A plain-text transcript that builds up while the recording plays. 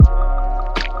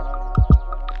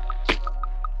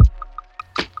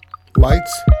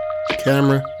Lights,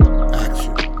 camera,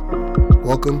 action.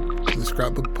 Welcome to the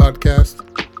Scrapbook Podcast,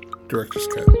 Director's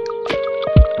Cut.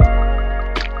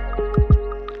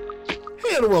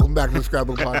 Hey, and welcome back to the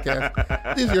Scrapbook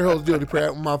Podcast. This is your host, Jody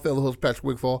Pratt, with my fellow host, Patrick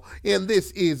Wigfall, and this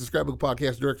is the Scrapbook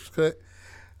Podcast, Director's Cut.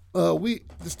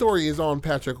 The story is on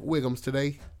Patrick Wiggums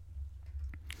today.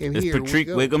 And it's Patrick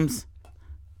Wiggums.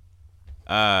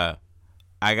 I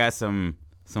got some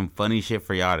funny shit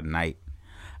for y'all tonight.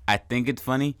 I think it's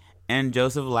funny, and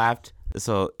Joseph laughed,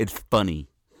 so it's funny.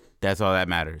 That's all that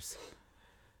matters.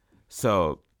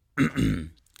 So,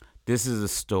 this is a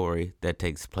story that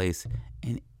takes place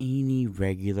in any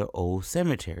regular old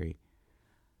cemetery.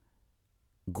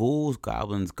 Ghouls,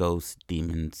 goblins, ghosts,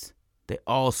 demons, they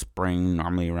all spring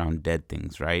normally around dead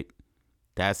things, right?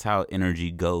 That's how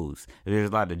energy goes. If there's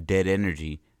a lot of dead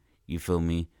energy, you feel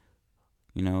me?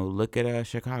 You know, look at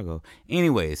Chicago.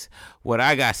 Anyways, what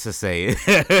I got to say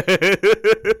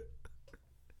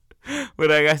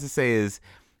is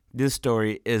this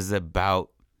story is about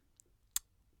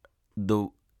the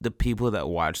people that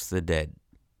watch the dead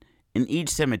in each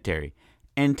cemetery,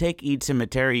 and take each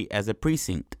cemetery as a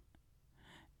precinct,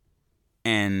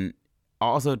 and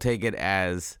also take it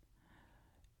as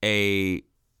a,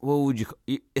 what would you,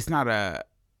 it's not a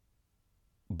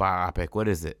biopic. What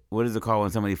is it? What is it called when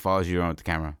somebody follows you around with the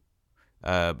camera?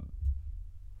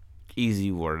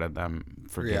 Easy word. I'm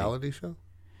forgetting. Reality show?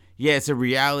 Yeah, it's a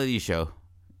reality show.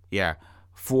 Yeah,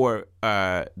 for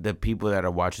the people that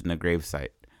are watching the gravesite.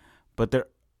 But they're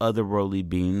otherworldly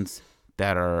beings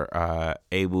that are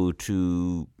able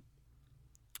to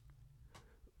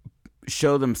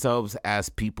show themselves as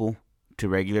people to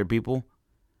regular people.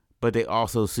 But they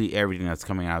also see everything that's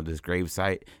coming out of this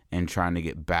gravesite and trying to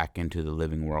get back into the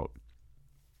living world.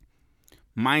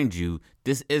 Mind you,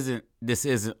 this isn't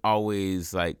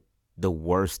always like the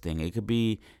worst thing. It could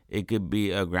be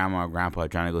a grandma or grandpa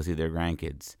trying to go see their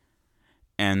grandkids,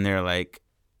 and they're like,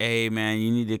 "Hey man,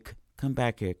 you need to come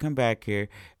back here."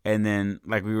 And then,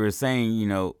 like we were saying, you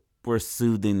know, we're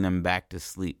soothing them back to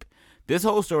sleep. This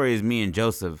whole story is me and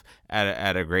Joseph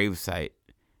at a gravesite.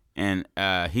 And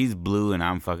he's blue and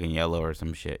I'm fucking yellow or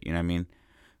some shit. You know what I mean?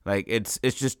 Like, it's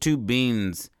just two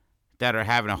beings that are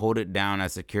having to hold it down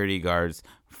as security guards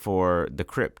for the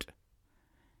crypt.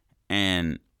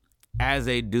 And as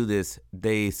they do this,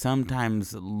 they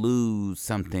sometimes lose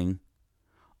something,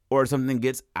 or something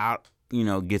gets out,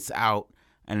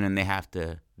 and then they have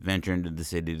to venture into the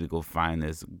city to go find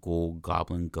this ghoul,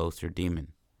 goblin, ghost, or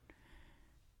demon.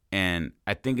 And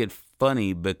I think it's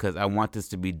funny because I want this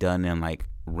to be done in like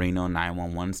Reno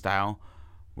 911 style,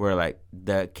 where like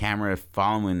the camera is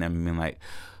following them and being like,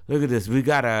 "Look at this, we've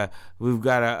got a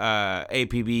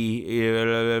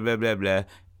APB, blah, blah, blah, blah."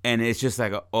 And it's just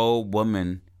like an old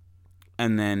woman,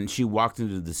 and then she walked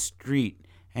into the street,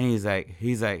 and he's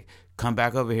like, "Come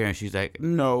back over here," and she's like,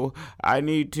 "No, I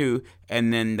need to,"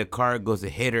 and then the car goes to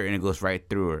hit her, and it goes right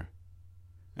through her,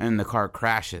 and the car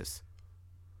crashes.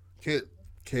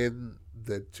 Can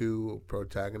the two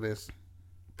protagonists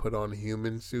put on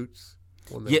human suits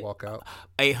when they walk out?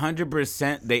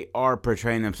 100% they are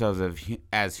portraying themselves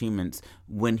as humans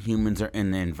when humans are in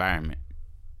the environment.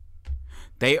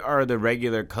 They are the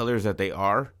regular colors that they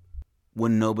are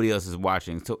when nobody else is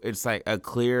watching. So it's like a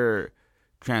clear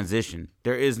transition.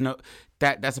 There is no...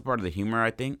 That's a part of the humor,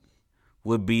 I think,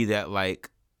 would be that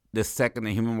like the second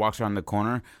the human walks around the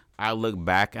corner, I look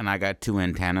back and I got two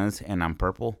antennas and I'm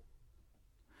purple.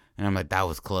 And I'm like, that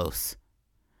was close.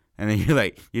 And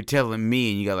then you're telling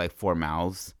me, and you got like four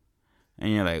mouths,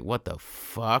 and you're like, what the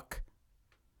fuck?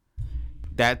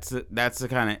 That's the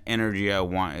kind of energy I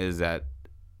want. Is that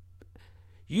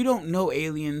you don't know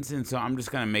aliens, and so I'm just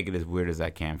gonna make it as weird as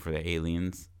I can for the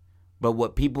aliens. But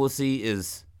what people see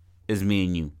is me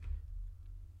and you.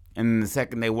 And then the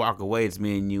second they walk away, it's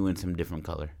me and you in some different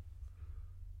color.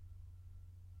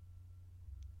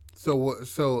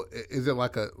 So is it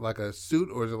like a suit,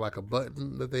 or is it like a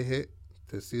button that they hit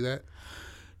to see that?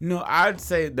 No, I'd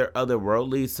say they're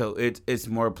otherworldly, so it's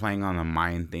more playing on the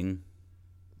mind thing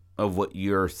of what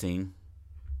you're seeing.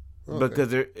 Okay.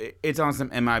 Because it's on some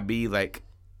MIB, like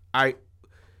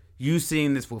you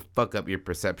seeing this will fuck up your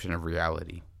perception of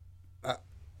reality.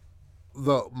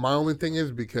 My only thing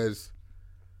is because,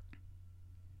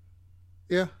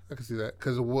 yeah, I can see that,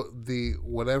 because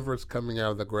whatever's coming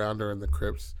out of the ground or in the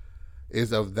crypts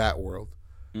is of that world.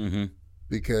 Mm-hmm.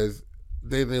 Because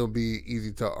then it'll be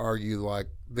easy to argue, like,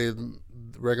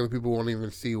 regular people won't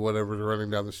even see whatever's running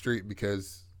down the street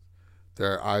because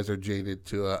their eyes are jaded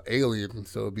to an alien,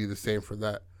 so it'll be the same for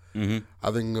that. Mm-hmm.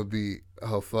 I think it'll be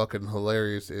how fucking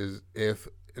hilarious is if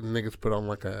niggas put on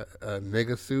like a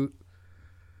nigga suit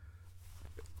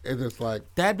And it's like...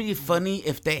 That'd be funny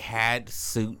if they had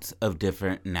suits of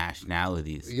different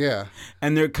nationalities. Yeah.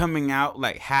 And they're coming out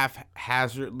like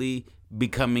haphazardly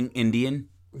becoming Indian.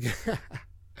 Yeah.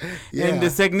 And the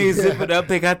second they zip it up,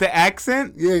 they got the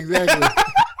accent. Yeah, exactly.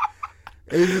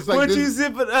 It's just like once you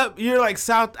zip it up, you're like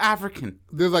South African.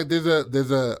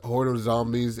 There's a horde of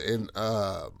zombies in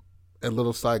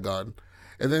Little Saigon,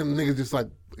 and then niggas just like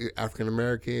African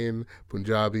American,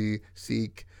 Punjabi,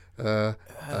 Sikh, a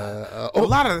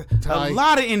lot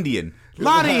of Indian,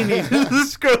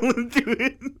 scrolling through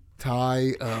it.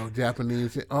 Thai,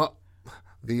 Japanese,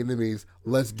 Vietnamese.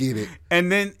 Let's get it.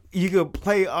 And then you could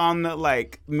play on the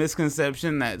like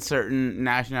misconception that certain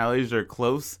nationalities are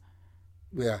close.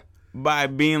 Yeah. By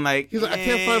being like, he's like, I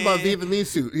can't find my Vietnamese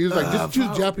suit. He was like, just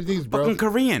choose Japanese, bro. Fucking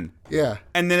Korean. Yeah.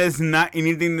 And then it's not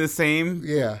anything the same.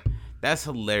 Yeah. That's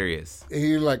hilarious.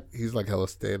 And he's like hella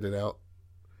standing out.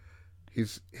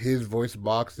 His voice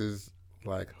box is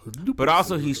like, but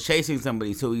also he's chasing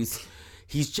somebody, so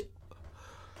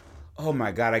oh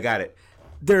my god, I got it.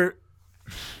 They're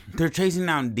chasing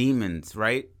down demons,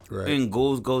 right? Right. And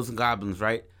ghouls, ghosts, and goblins,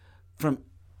 right? From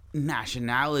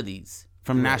nationalities.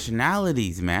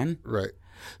 Nationalities, man. Right.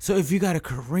 So if you got a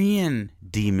Korean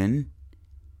demon,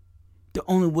 the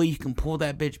only way you can pull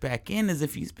that bitch back in is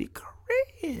if you speak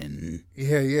Korean.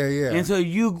 Yeah. And so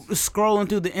you scrolling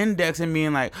through the index and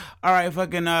being like, all right,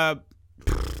 fucking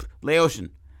Laotian.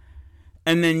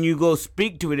 And then you go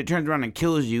speak to it, it turns around and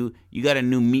kills you. You got a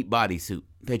new meat body suit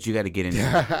that you got to get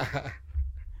into.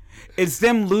 It's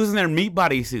them losing their meat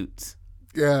body suits.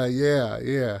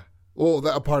 Yeah. Well,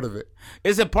 a part of it.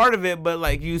 It's a part of it, but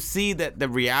like you see that the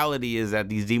reality is that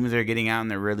these demons are getting out and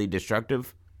they're really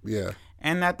destructive. Yeah.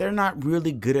 And that they're not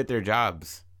really good at their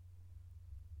jobs.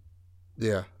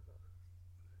 Yeah.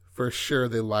 For sure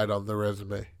they lied on the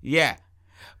resume. Yeah.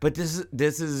 But this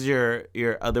is your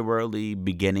otherworldly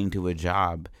beginning to a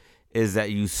job, is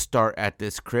that you start at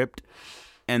this crypt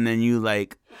and then you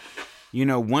like,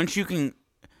 once you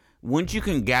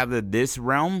can gather this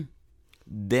realm,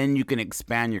 then you can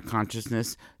expand your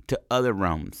consciousness to other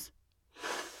realms.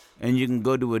 And you can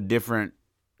go to a different,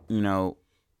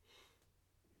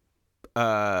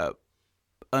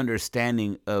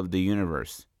 understanding of the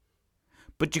universe.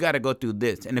 But you got to go through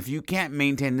this. And if you can't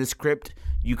maintain this crypt,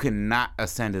 you cannot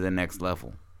ascend to the next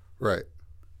level. Right.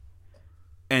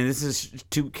 And this is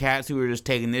two cats who are just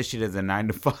taking this shit as a 9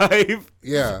 to 5.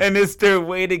 Yeah. And it's their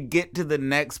way to get to the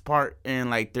next part in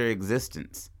like their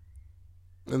existence.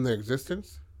 In their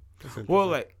existence?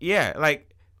 Well, yeah,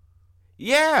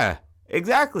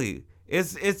 exactly.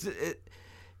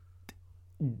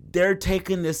 They're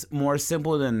taking this more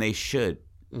simple than they should.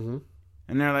 Mm-hmm.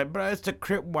 And they're like, bro, it's the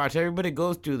Crypt Watch. Everybody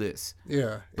goes through this.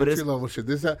 Yeah, but entry level shit.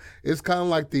 It's kind of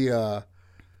like the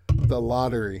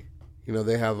lottery.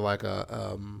 They have like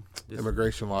a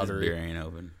immigration lottery. This beer ain't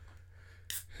open.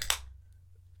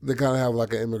 They kind of have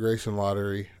like an immigration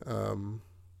lottery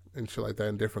and shit like that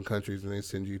in different countries, and they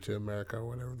send you to America or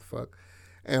whatever the fuck.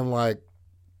 And like,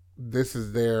 this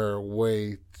is their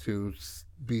way to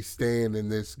be staying in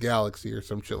this galaxy or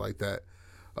some shit like that.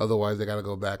 Otherwise, they got to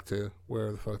go back to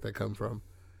wherever the fuck they come from.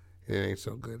 It ain't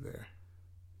so good there.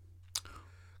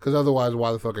 Because otherwise,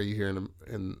 why the fuck are you here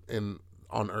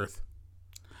on Earth?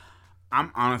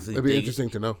 It'd be interesting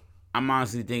to know. I'm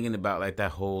honestly thinking about like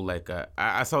that whole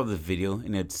I saw this video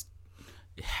and it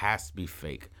has to be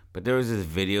fake. But there was this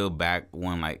video back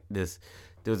when there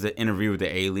was an interview with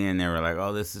the alien. They were like,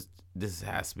 oh, this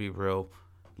has to be real.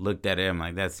 Looked at it, I'm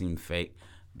like, that seemed fake.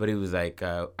 But he was like,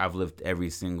 I've lived every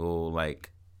single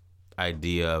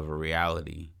idea of a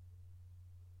reality.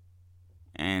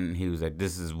 And he was like,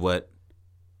 this is what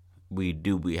we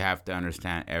do. We have to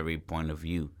understand every point of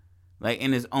view. Like,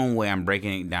 in his own way, I'm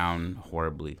breaking it down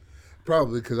horribly.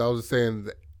 Probably because I was saying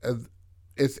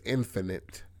it's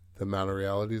infinite, the amount of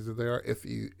realities that there are.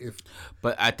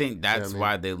 But I think that's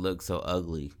why they look so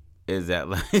ugly. Is that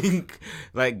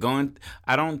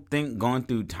I don't think going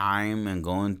through time and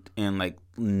going and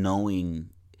knowing,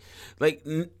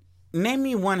 name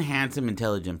me one handsome,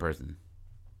 intelligent person.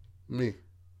 Me.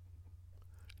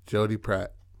 Jodie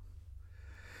Pratt.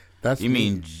 That's you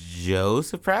me. Mean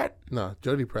Joseph Pratt? No,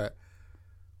 Jodie Pratt.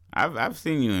 I've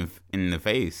seen you in the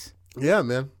face. Yeah,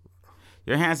 man.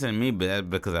 You're handsome to me, but that's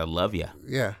because I love you.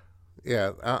 Yeah.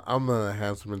 I'm a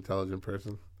handsome, intelligent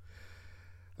person.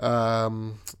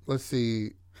 Let's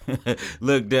see.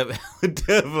 Looked up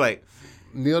like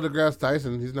Neil deGrasse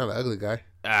Tyson. He's not an ugly guy.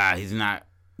 He's not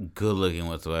good looking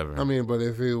whatsoever. I mean, but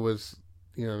if he was,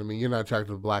 you know what I mean. You're not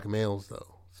attracted to black males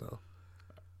though, so.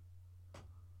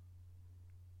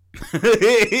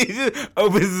 He just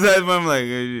opens his eyes. I'm like,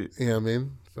 yeah, I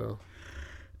mean, so.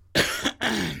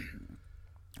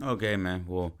 Okay, man.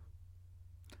 Well,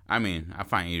 I mean, I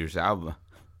find Idris Elba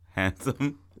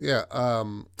handsome. Yeah.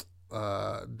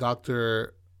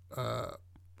 Dr.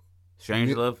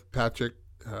 Strangelove. Patrick.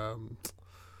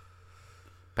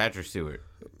 Patrick Stewart.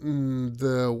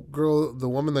 The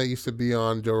woman that used to be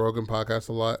on Joe Rogan podcast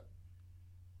a lot.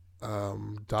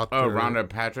 Dr. Oh, Rhonda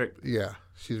Patrick. Yeah,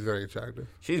 she's very attractive.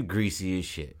 She's greasy as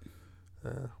shit.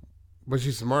 But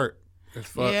she's smart as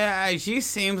fuck. Yeah, she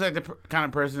seems like the kind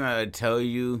of person that would tell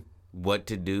you what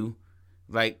to do,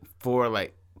 like for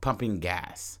like pumping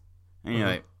gas, and you're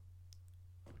like,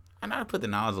 I know how to put the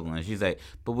nozzle in. She's like,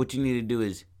 but what you need to do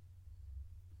is,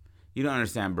 you don't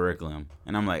understand curriculum,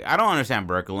 and I'm like, I don't understand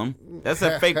curriculum. That's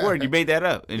a fake word. You made that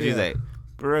up, and she's like,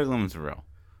 curriculum's real.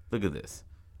 Look at this.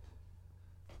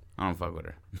 I don't fuck with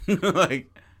her,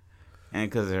 like, and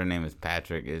because her name is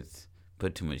Patrick, it's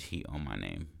put too much heat on my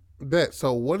name. Bet.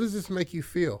 So, what does this make you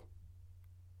feel?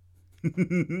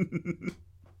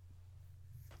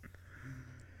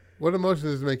 What emotion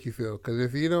does it make you feel? Because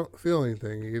if you don't feel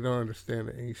anything, you don't understand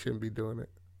it, and you shouldn't be doing it.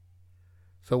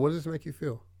 So, what does this make you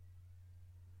feel?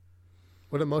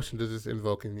 What emotion does this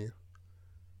invoke in you?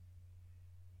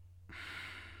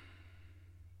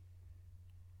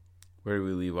 Where did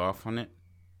we leave off on it?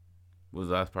 What was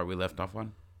the last part we left off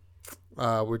on?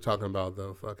 We're talking about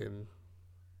the fucking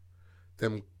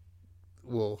them.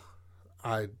 Well,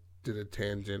 I did a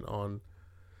tangent on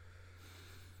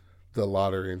the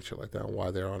lottery and shit like that, and why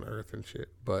they're on Earth and shit.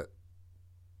 But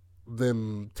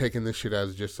them taking this shit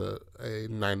as just a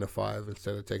 9 to 5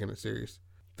 instead of taking it serious.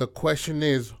 The question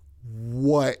is,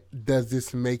 what does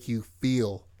this make you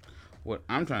feel? What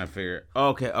I'm trying to figure.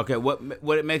 Okay.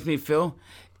 What it makes me feel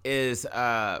is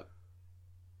the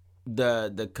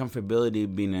comfortability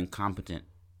of being incompetent.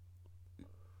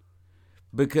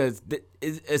 Because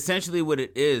essentially what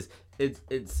it is,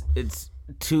 it's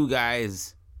two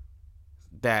guys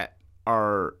that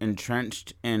are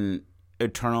entrenched in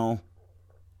eternal,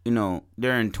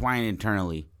 they're entwined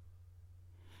eternally.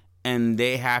 And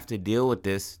they have to deal with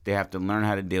this. They have to learn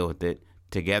how to deal with it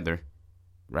together,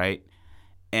 right?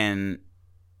 And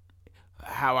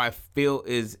how I feel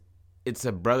is it's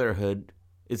a brotherhood.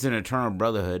 It's an eternal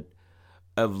brotherhood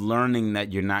of learning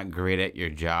that you're not great at your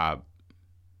job.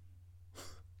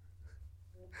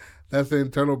 That's the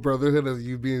internal brotherhood of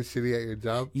you being shitty at your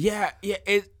job? Yeah.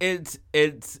 It's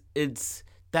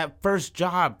that first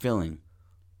job feeling.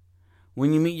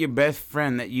 When you meet your best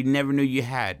friend that you never knew you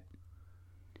had.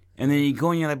 And then you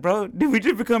go and you're like, bro, did we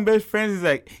just become best friends? He's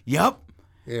like, yup.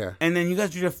 Yeah. And then you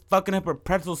guys are just fucking up a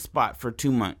pretzel spot for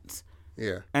 2 months.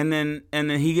 Yeah. And then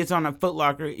he gets on a Foot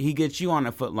Locker. He gets you on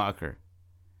a Foot Locker.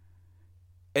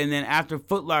 And then after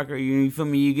Foot Locker, you feel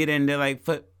me? You get into like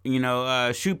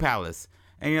Shoe Palace.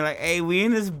 And you're like, hey, we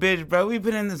in this bitch, bro. We've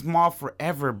been in this mall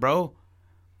forever, bro.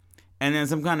 And then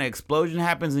some kind of explosion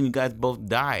happens and you guys both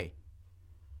die.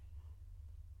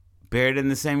 Buried in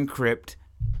the same crypt.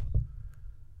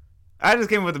 I just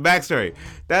came up with the backstory.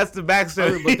 That's the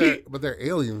backstory. But they're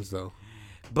aliens, though.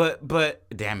 But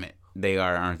damn it, they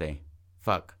are, aren't they?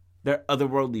 Fuck, they're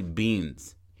otherworldly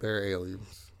beings. They're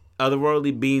aliens.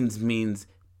 Otherworldly beings means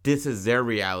this is their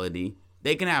reality.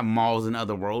 They can have malls in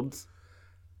other worlds.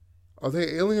 Are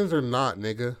they aliens or not,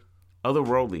 nigga?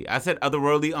 Otherworldly. I said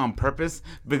otherworldly on purpose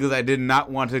because I did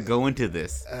not want to go into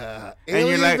this. And you're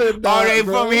Aliens like, or not, are they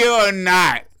bro? from here or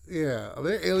not? Yeah, are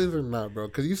they aliens or not, bro?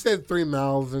 Because you said 3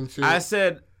 mouths and shit. I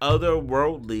said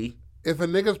otherworldly. If a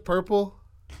nigga's purple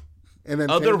and then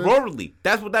Otherworldly.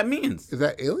 That's what that means. Is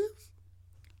that aliens?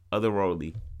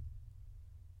 Otherworldly.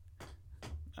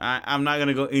 I'm not going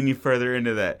to go any further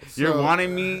into that. You're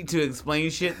wanting me to explain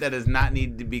shit that does not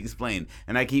need to be explained.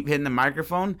 And I keep hitting the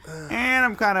microphone, and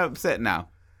I'm kind of upset now.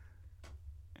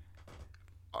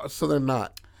 So they're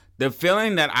not. The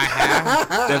feeling that I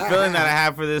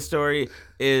have, for this story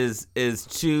is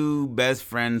two best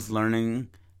friends learning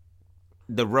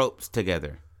the ropes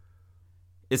together.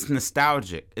 It's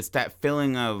nostalgic. It's that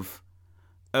feeling of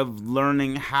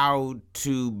learning how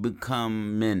to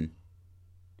become men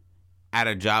at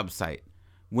a job site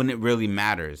when it really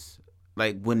matters.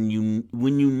 Like when you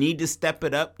need to step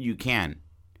it up, you can.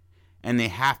 And they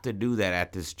have to do that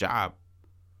at this job.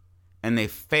 And they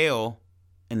fail.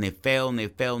 And they fail, and they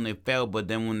fail, and they fail. But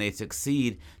then when they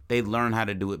succeed, they learn how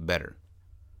to do it better.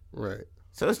 Right.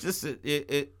 So it's just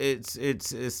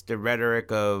it's the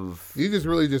rhetoric of. You just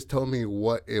really just told me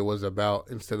what it was about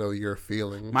instead of your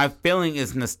feeling. My feeling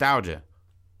is nostalgia.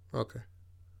 Okay.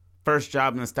 First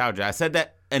job nostalgia. I said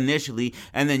that initially,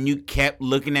 and then you kept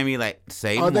looking at me like,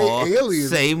 say Are more, they aliens?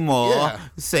 say more, Yeah.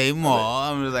 say more.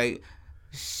 I'm just like,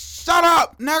 shut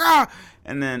up, nigga.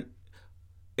 And then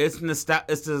It's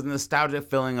the nostalgic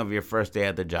feeling of your first day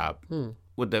at the job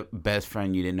with the best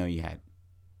friend you didn't know you had.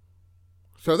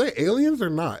 So are they aliens or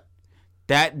not?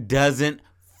 That doesn't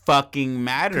fucking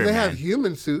matter. They have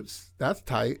human suits. That's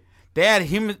tight. They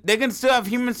can still have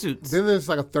human suits. Then there's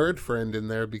like a third friend in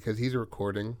there because he's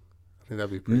recording. I think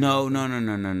that'd be pretty. No.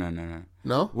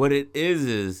 No? What it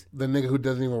is the nigga who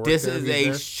doesn't even work this there.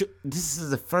 This is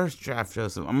the first draft,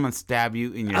 Joseph. I'm gonna stab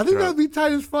you in your I think throat. that'd be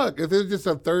tight as fuck. If there's just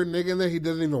a third nigga in there, he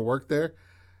doesn't even work there,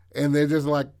 and they're just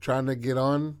like trying to get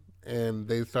on, and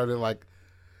they started like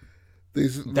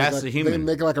these. That's like, a human. They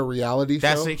make like a reality show.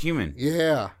 That's a human.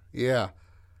 Yeah.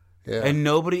 And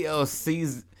nobody else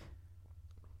sees.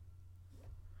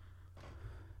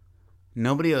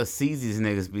 Nobody else sees these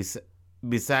niggas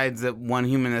besides the one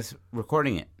human that's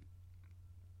recording it.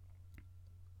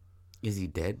 Is he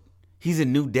dead? He's a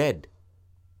new dead.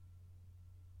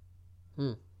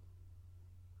 I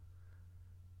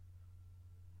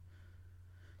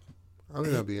think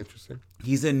that'd be interesting.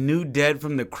 He's a new dead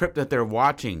from the crypt that they're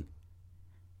watching.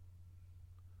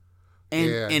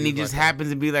 And he just happens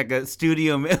to be like a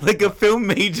studio, like a film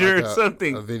major or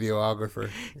something. A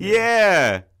videographer.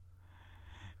 Yeah.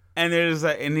 And they're just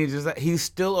like, and he's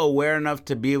still aware enough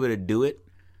to be able to do it,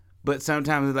 but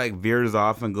sometimes it like veers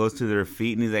off and goes to their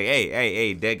feet, and he's like,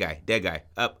 hey, dead guy,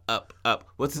 up.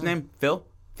 What's his name?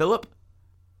 Philip?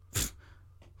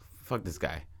 Fuck this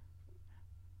guy.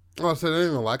 Oh, so they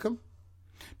didn't even like him?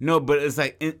 No, but it's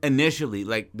like initially,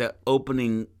 like the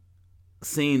opening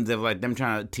scenes of like them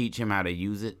trying to teach him how to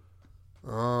use it.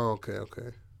 Oh,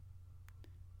 okay.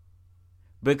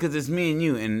 Because it's me and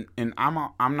you, and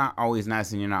I'm not always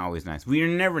nice, and you're not always nice. We're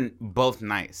never both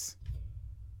nice.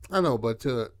 I know, but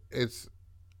to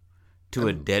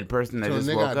a dead person that just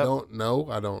woke up. I don't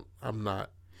know. I'm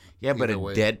not. Yeah, but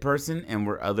a dead person, and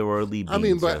we're otherworldly beings. I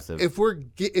mean, but Joseph.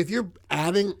 if you're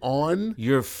adding on,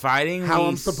 you're fighting how me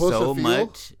I'm supposed so to feel,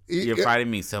 much. You're fighting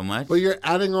me so much. But you're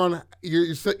adding on.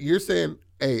 You're saying,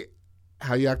 hey,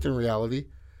 how you act in reality,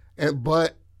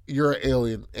 but you're an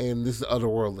alien, and this is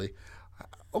otherworldly.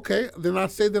 Okay, then I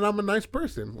say that I'm a nice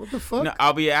person. What the fuck? No,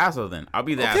 I'll be an asshole then. I'll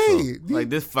be the asshole. Like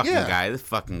this fucking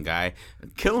guy.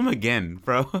 Kill him again,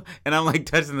 bro. And I'm like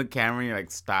touching the camera and you're like,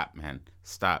 stop, man.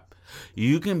 Stop.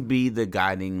 You can be the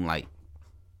guiding light.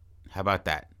 How about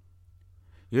that?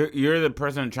 You're the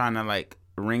person trying to like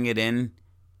ring it in,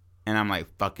 and I'm like,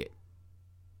 fuck it.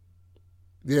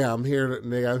 Yeah, I'm here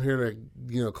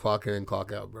to clock in and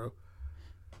clock out, bro.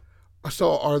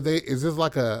 So is this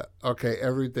like Well,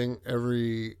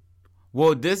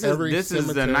 this is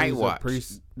the night watch.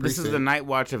 This is the night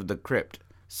watch of the crypt.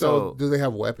 So do they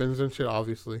have weapons and shit,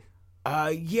 obviously?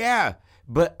 Yeah.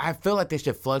 But I feel like they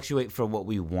should fluctuate for what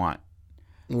we want.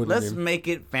 Let's make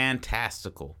it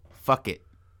fantastical. Fuck it.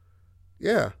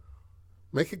 Yeah.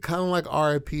 Make it kind of like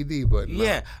R.I.P.D., but not.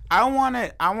 Yeah. I want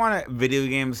it video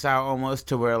game style almost,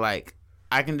 to where like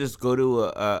I can just go to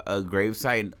a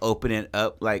gravesite and open it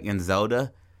up like in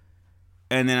Zelda,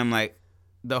 and then I'm like,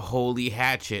 the holy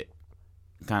hatchet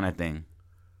kind of thing.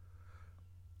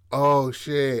 Oh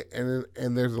shit!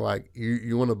 And there's like,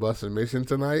 you want to bust a mission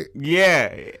tonight? Yeah.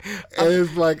 And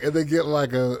it's like, and they get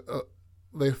like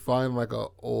they find like a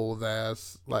old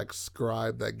ass like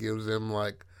scribe that gives him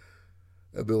like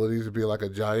abilities to be like a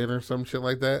giant or some shit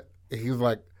like that. And he's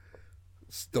like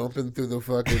stomping through the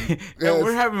fucking and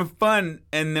we're having fun,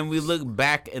 and then we look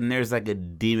back and there's like a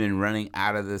demon running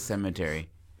out of the cemetery,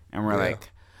 and we're like,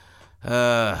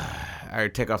 all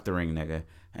right, take off the ring, nigga.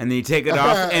 And then you take it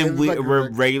off, and we're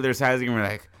regular sizing, and we're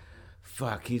like,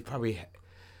 fuck, he's probably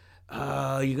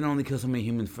you can only kill so many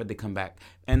humans before they come back.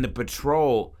 And the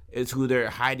patrol is who they're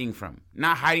hiding from.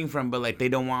 Not hiding from, but like they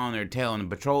don't want on their tail. And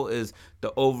the patrol is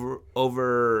the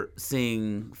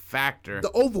overseeing factor. The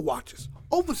overwatchers.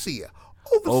 Overseer.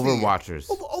 Overwatchers.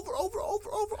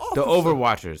 The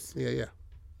Overwatchers. Yeah.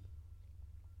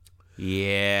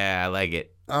 Yeah, I like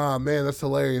it. Oh man, that's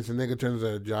hilarious. The nigga turns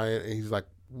into a giant, and he's like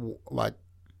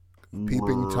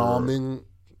peeping Toming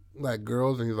like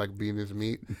girls, and he's like beating his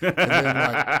meat. And then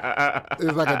like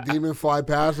there's like a demon fly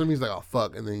past him. He's like, oh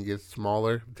fuck, and then he gets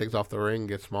smaller, takes off the ring,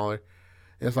 gets smaller.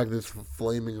 And it's like this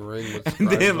flaming ring with and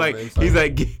then like he's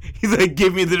like,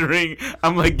 give me the ring.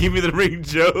 I'm like, give me the ring,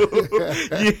 Joe.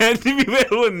 You had to be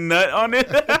able to nut on it.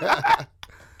 And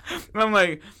I'm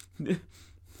like,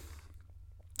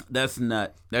 that's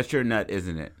nut. That's your nut,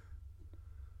 isn't it?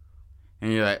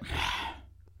 And you're like,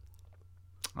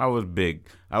 I was big.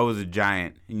 I was a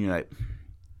giant. And you're like,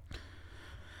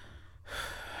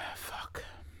 fuck.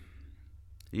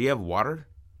 Do you have water?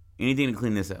 Anything to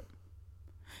clean this up?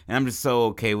 And I'm just so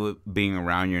okay with being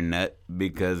around your nut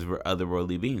because we're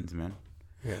otherworldly beings, man.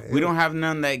 Yeah, we don't have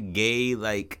none of that gay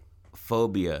like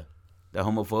phobia, the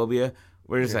homophobia.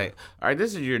 We're just like, all right,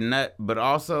 this is your nut, but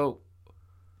also,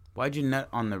 why'd you nut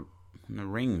on the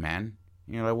ring, man?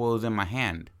 And you're like, well, it was in my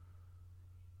hand.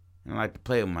 And I like to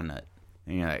play with my nut.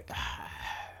 And you're like,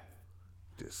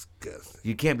 disgusting.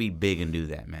 You can't be big and do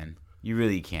that, man. You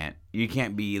really can't. You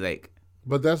can't be like.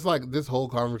 But that's like this whole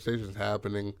conversation is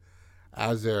happening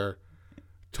as they're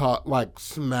like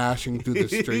smashing through the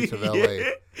streets of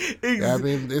LA. I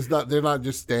mean, it's not. They're not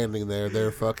just standing there.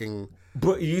 They're fucking.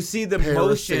 But you see the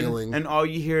motion, and all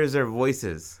you hear is their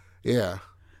voices. Yeah.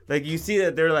 Like, you see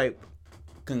that they're, like,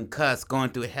 concussed, going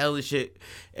through hell and shit,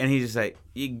 and he's just like,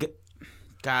 you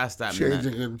gotta stop.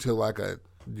 Changing into, like, a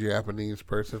Japanese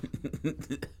person.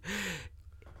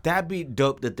 That'd be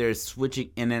dope that they're switching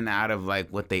in and out of, like,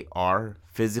 what they are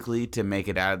physically to make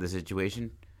it out of the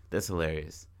situation. That's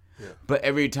hilarious. Yeah. But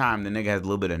every time, the nigga has a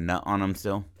little bit of nut on him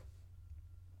still.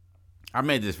 I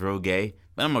made this real gay,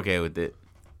 but I'm okay with it.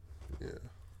 Yeah.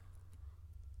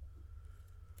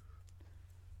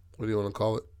 What do you want to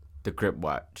call it? The Crypt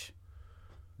Watch.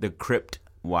 The Crypt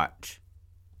Watch.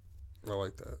 I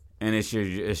like that. And it's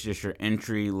just your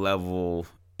entry level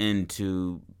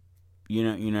into,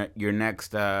 your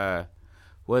next what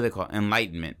do they call it?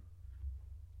 Enlightenment.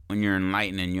 When you're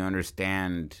enlightened and you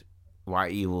understand why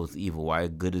evil is evil, why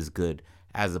good is good,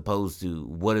 as opposed to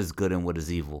what is good and what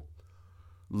is evil.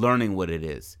 Learning what it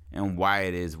is and why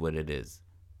it is what it is.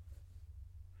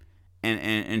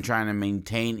 And trying to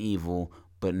maintain evil,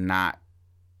 but not,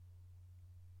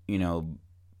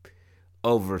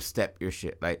 overstep your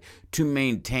shit. Like, to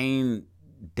maintain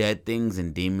dead things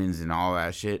and demons and all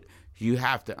that shit, you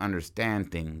have to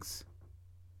understand things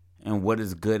and what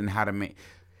is good and how to make.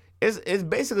 It's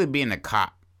basically being a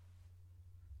cop.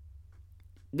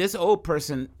 This old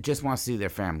person just wants to see their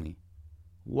family.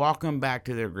 Walk them back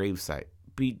to their gravesite.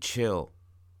 Be chill.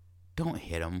 Don't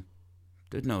hit them.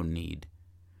 There's no need.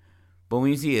 But when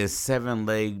you see a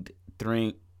 7-legged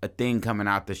thing coming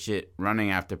out the shit, running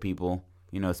after people,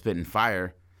 spitting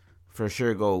fire, for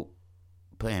sure go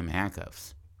put him in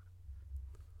handcuffs.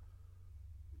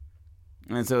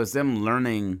 And so it's them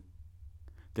learning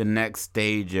the next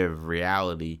stage of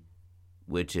reality,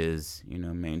 which is,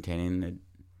 maintaining the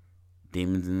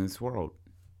demons in this world.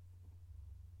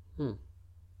 I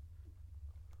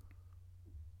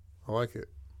like it.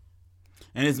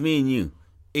 And it's me and you.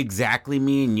 Exactly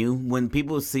me and you. When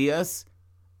people see us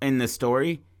in the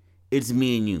story, it's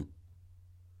me and you.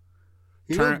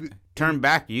 Turn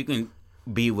back. You can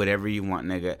be whatever you want,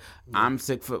 nigga. I'm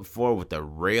 6'4" with a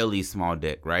really small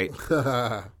dick, right?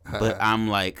 But I'm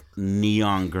like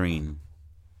neon green.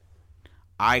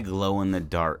 I glow in the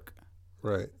dark.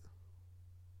 Right.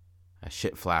 I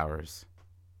shit flowers.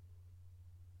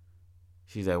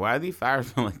 She's like, why do these flowers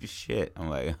smell like shit? I'm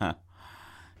like,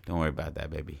 don't worry about that,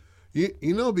 baby.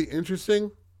 It'd be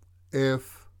interesting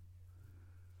if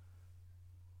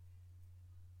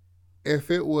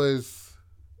it was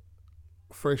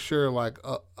for sure like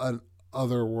an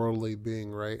otherworldly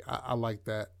being, right? I like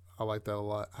that. I like that a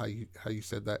lot. How you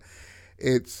said that.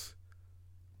 It's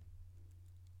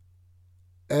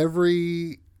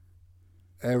every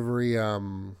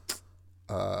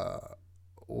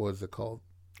what is it called?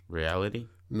 Reality?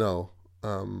 No,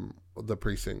 the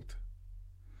precinct.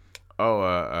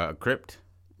 Oh, crypt?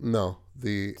 No,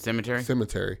 the cemetery.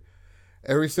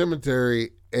 Every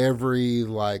cemetery,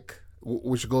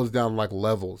 which goes down like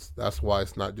levels. That's why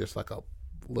it's not just like a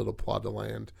little plot of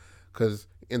land. Because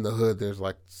in the hood, there's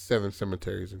like 7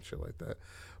 cemeteries and shit like that.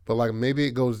 But like maybe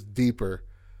it goes deeper.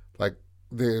 Like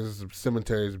there's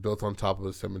cemeteries built on top of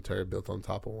a cemetery built on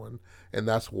top of one. And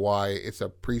that's why it's a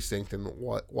precinct and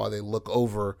why they look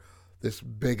over this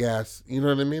big ass, you know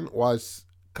what I mean? Why it's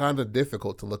kind of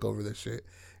difficult to look over this shit.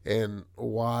 And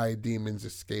why demons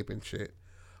escape and shit.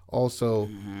 Also,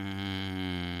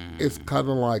 it's kind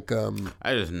of like...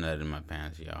 I just nutted my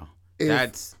pants, y'all.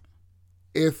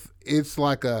 If it's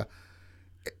like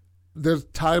there's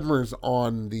timers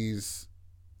on these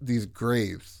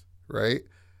graves, right?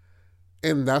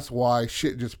 And that's why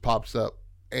shit just pops up.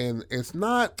 And it's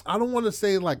not, I don't want to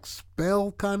say like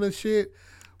spell kind of shit,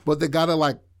 but they gotta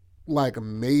like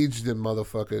mage them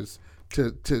motherfuckers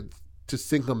to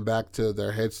sync them back to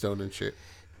their headstone and shit.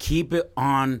 Keep it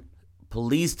on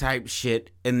police type shit,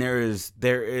 and there is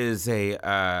a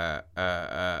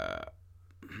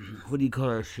what do you call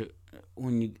that shit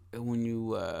when you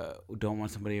don't want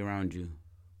somebody around you?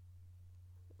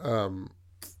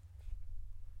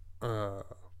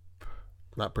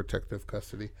 Not protective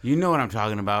custody. You know what I'm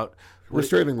talking about.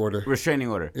 Restraining order. Restraining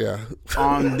order. Yeah.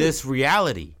 On this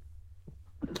reality.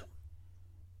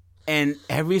 And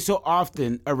every so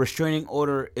often, a restraining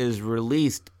order is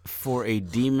released for a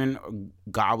demon, or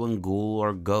goblin, ghoul,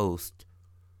 or ghost.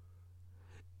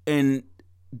 And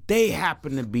they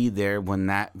happen to be there when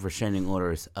that restraining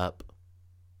order is up.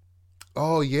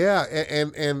 Oh yeah,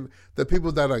 and the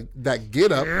people that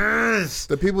get up, Yes.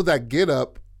 the people that get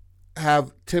up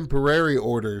have temporary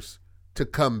orders to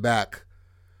come back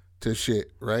to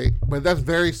shit, right? But that's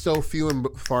very so few and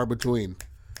far between.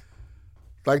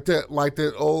 Like the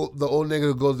old nigga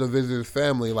who goes to visit his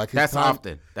family. Like his That's time,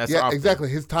 often. That's yeah, often. exactly.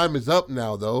 His time is up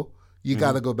now, though. You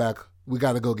got to go back. We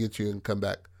got to go get you and come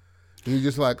back. And you're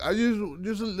just like, I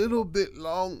just a little bit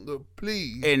longer,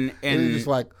 please. And you're just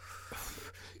like,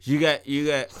 you got.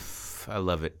 I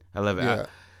love it. yeah. You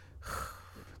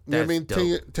know what I mean?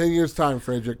 dope. 10 years time,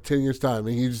 Frederick. 10 years time,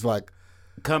 and he's just like,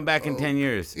 Come back in 10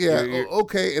 years. yeah, You're-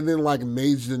 okay, and then like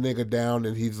mage the nigga down,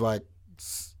 and he's like,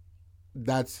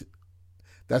 that's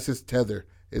his tether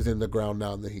is in the ground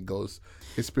now, and then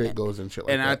his spirit goes and shit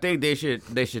like and that. I think they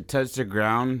should touch the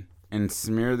ground and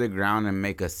smear the ground and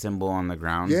make a symbol on the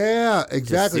ground. Yeah,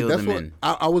 exactly. seal That's them what in.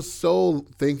 I was so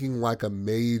thinking, like a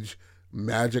mage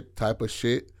magic type of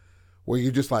shit, where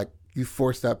you just like you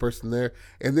force that person there,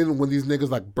 and then when these niggas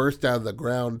like burst out of the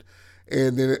ground,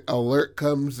 and then alert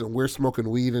comes and we're smoking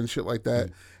weed and shit like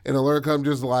that, and alert comes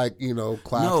just like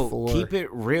class No, 4. keep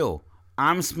it real.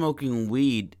 I'm smoking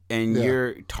weed and Yeah.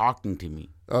 you're talking to me.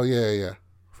 Oh yeah,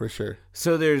 for sure.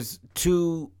 So there's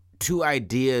two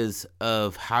ideas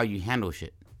of how you handle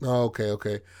shit. Oh,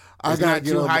 okay. It's not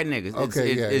two high niggas.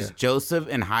 Okay, It's Joseph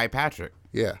and High Patrick.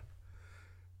 Yeah.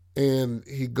 And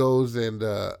he goes and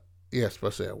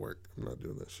especially at work. I'm not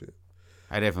doing that shit.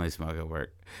 I definitely smoke at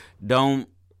work. Don't.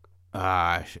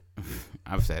 I've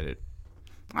said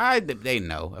it. They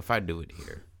know if I do it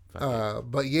here.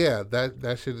 But yeah,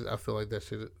 that should. I feel like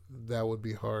that would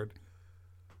be hard.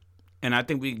 And I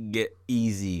think we can get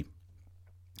easy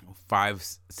 5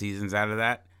 seasons out of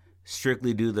that,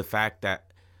 strictly due to the fact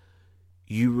that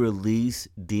you release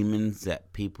demons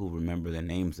that people remember the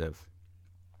names of.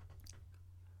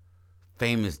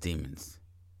 Famous demons,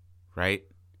 right?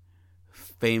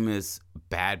 Famous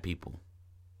bad people.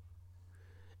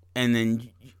 And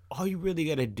then all you really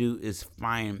got to do is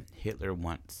find Hitler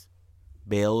once,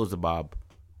 Beelzebub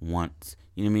once.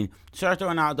 You know what I mean? Start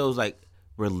throwing out those like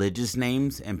religious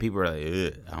names, and people are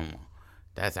like, I don't know.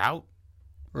 That's out.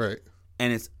 Right.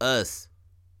 And it's us.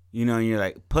 And you're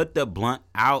like, put the blunt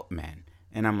out, man.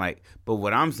 And I'm like, but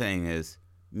what I'm saying is,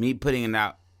 me putting it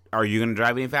out, are you going to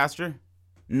drive any faster?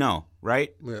 No,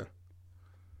 right? Yeah.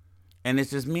 And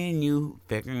it's just me and you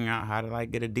figuring out how to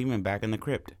like get a demon back in the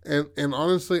crypt. And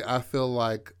honestly, I feel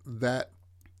like that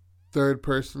third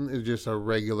person is just a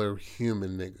regular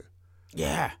human nigga.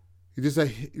 Yeah. He's just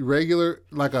a regular,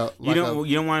 You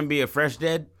don't want to be a fresh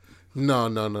dead?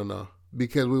 No.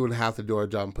 Because we would have to do our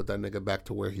job and put that nigga back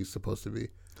to where he's supposed to be.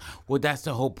 Well, that's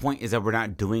the whole point, is that we're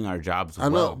not doing our jobs well. I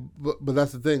know, but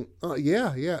that's the thing.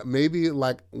 Yeah. Maybe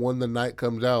like when the night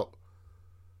comes out,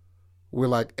 we're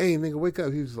like, hey, nigga, wake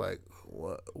up. He's like,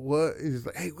 what? He's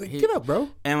like, hey, get up, bro.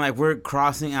 And like we're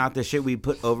crossing out the shit we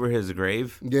put over his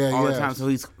grave all the time, so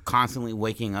he's constantly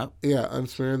waking up. Yeah,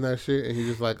 unsmearing that shit, and he's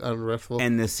just like unrestful.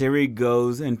 And the series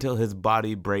goes until his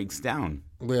body breaks down.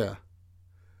 Yeah.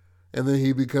 And then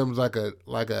he becomes like a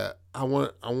I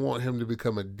want him to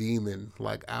become a demon,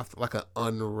 like after like an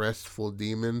unrestful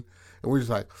demon. And we're just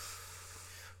like,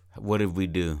 what did we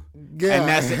do? Yeah. And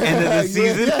that's the end of the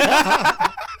season.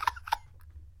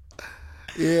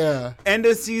 Yeah. End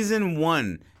of season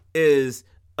 1 is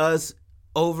us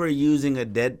overusing a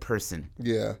dead person.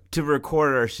 Yeah. To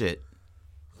record our shit.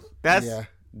 That's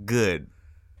good.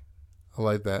 I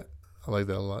like that. I like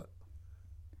that a lot.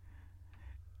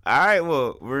 All right,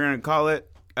 well, we're going to call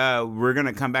it. We're going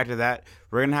to come back to that.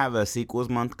 We're going to have a sequels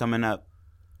month coming up.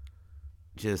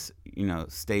 Just,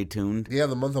 stay tuned. Yeah,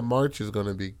 the month of March is going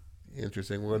to be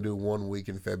interesting. We're going to do 1 week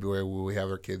in February where we have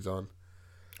our kids on.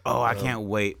 Oh, I can't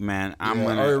wait, man. I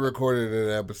already recorded an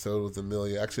episode with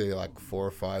Amelia. Actually, like 4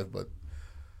 or 5, but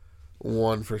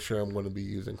one for sure I'm going to be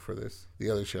using for this.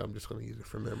 The other shit, I'm just going to use it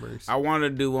for memories. I want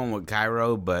to do one with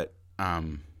Cairo, but...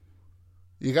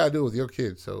 You got to do it with your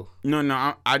kids, so...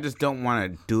 No, I just don't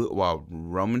want to do it while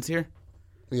Roman's here.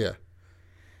 Yeah.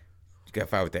 You got to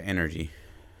fight with the energy.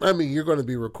 I mean, you're going to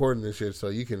be recording this shit, so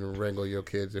you can wrangle your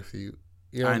kids if you...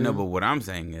 I know, but what I'm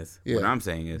saying is...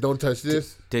 Don't touch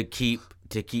this. To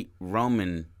keep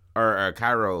Roman or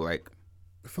Cairo like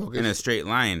focus in a straight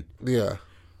line. Yeah.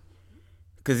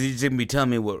 Because he's just gonna be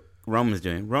telling me what Roman's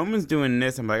doing. Roman's doing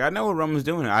this. I'm like, I know what Roman's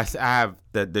doing. I have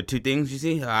the 2 things you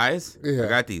see, the eyes. Yeah. I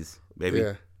got these, baby.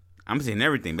 Yeah. I'm seeing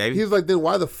everything, baby. He's like, then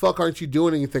why the fuck aren't you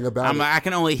doing anything about it? I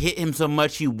can only hit him so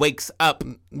much he wakes up.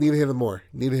 Need to hit him more.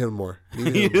 Like,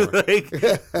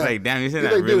 damn, you're saying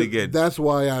that really good. That's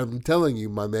why I'm telling you,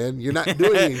 my man. You're not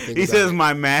doing anything. He says,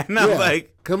 my man. I'm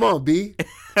like, come on, B.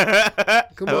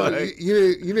 Come on.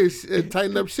 You need to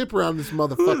tighten up ship around this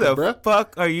motherfucker, who the bruh.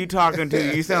 fuck are you talking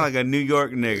to? You sound like a New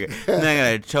York nigga. Then I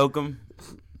gotta choke him.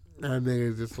 That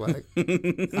nigga's just like,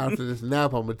 after this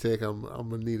nap I'm gonna take, I'm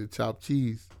gonna need a chopped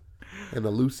cheese and a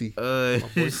Lucy.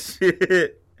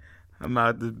 Shit. I'm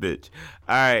out this bitch.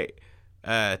 All right.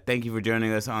 Thank you for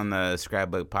joining us on the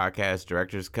Scrapbook Podcast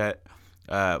Director's Cut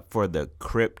for the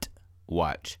Crypt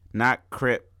Watch. Not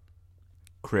Crypt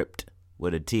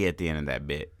with a T at the end of that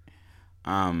bit.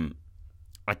 I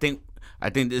think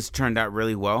this turned out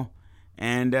really well,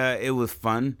 and it was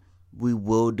fun. We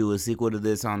will do a sequel to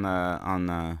this on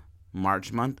the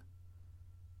March month.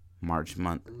 March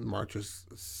is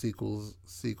sequels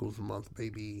month,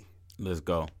 baby. Let's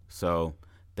go. So,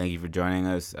 thank you for joining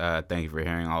us. Thank you for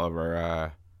hearing all of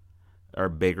our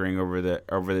bickering over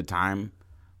the time.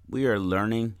 We are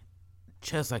learning,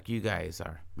 just like you guys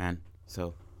are, man.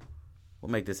 So,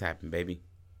 we'll make this happen, baby.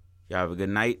 Y'all have a good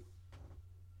night.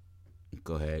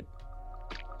 Go ahead.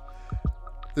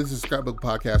 This is Scrapbook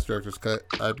Podcast Director's Cut.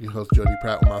 I'm your host, Jody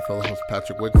Pratt, with my fellow host,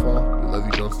 Patrick Wickfall. We love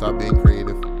you. Don't stop being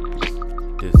creative.